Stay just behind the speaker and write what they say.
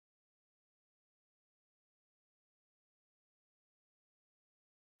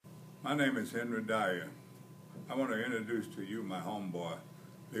My name is Henry Dyer. I want to introduce to you my homeboy,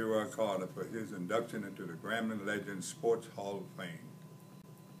 Leroy Carter, for his induction into the Grambling Legends Sports Hall of Fame.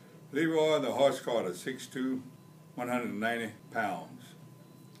 Leroy the Horse Carter, 6'2", 190 pounds.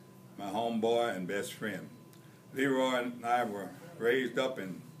 My homeboy and best friend. Leroy and I were raised up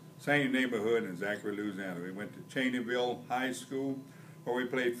in the same neighborhood in Zachary, Louisiana. We went to Cheneyville High School, where we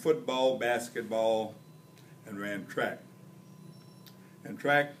played football, basketball, and ran track. In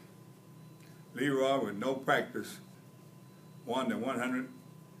track, Leroy, with no practice, won the 100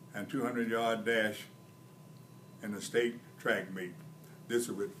 and 200-yard dash in the state track meet. This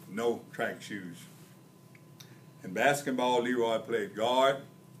was with no track shoes. In basketball, Leroy played guard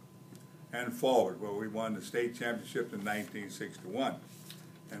and forward, where we won the state championship in 1961.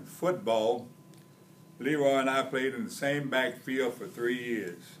 In football, Leroy and I played in the same backfield for 3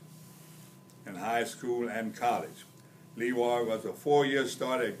 years in high school and college. Leroy was a 4-year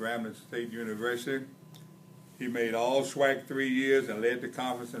starter at Grambling State University. He made all SWAC 3 years and led the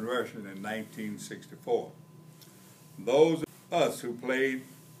conference in rushing in 1964. Those of us who played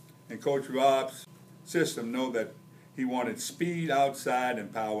in Coach Rob's system know that he wanted speed outside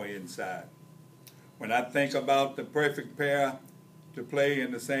and power inside. When I think about the perfect pair to play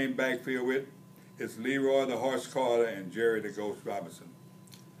in the same backfield with, it's Leroy the Horse Carter and Jerry the Ghost Robinson.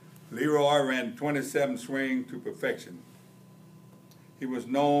 Leroy ran 27 swing to perfection. He was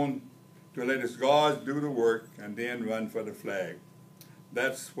known to let his guards do the work and then run for the flag.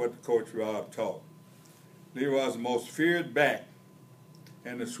 That's what Coach Rob taught. Leroy was the most feared back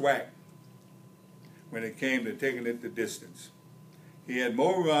in the SWAC when it came to taking it the distance. He had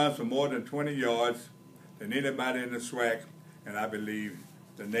more runs for more than 20 yards than anybody in the SWAC, and I believe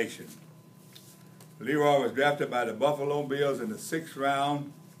the nation. Leroy was drafted by the Buffalo Bills in the 6th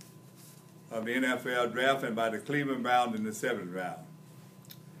round of the NFL draft and by the Cleveland Browns in the 7th round.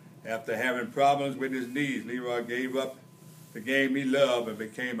 After having problems with his knees, Leroy gave up the game he loved and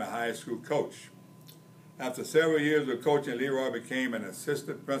became a high school coach. After several years of coaching, Leroy became an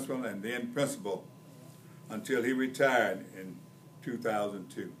assistant principal and then principal until he retired in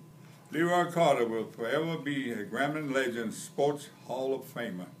 2002. Leroy Carter will forever be a Grambling Legends Sports Hall of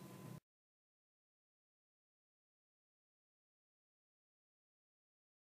Famer.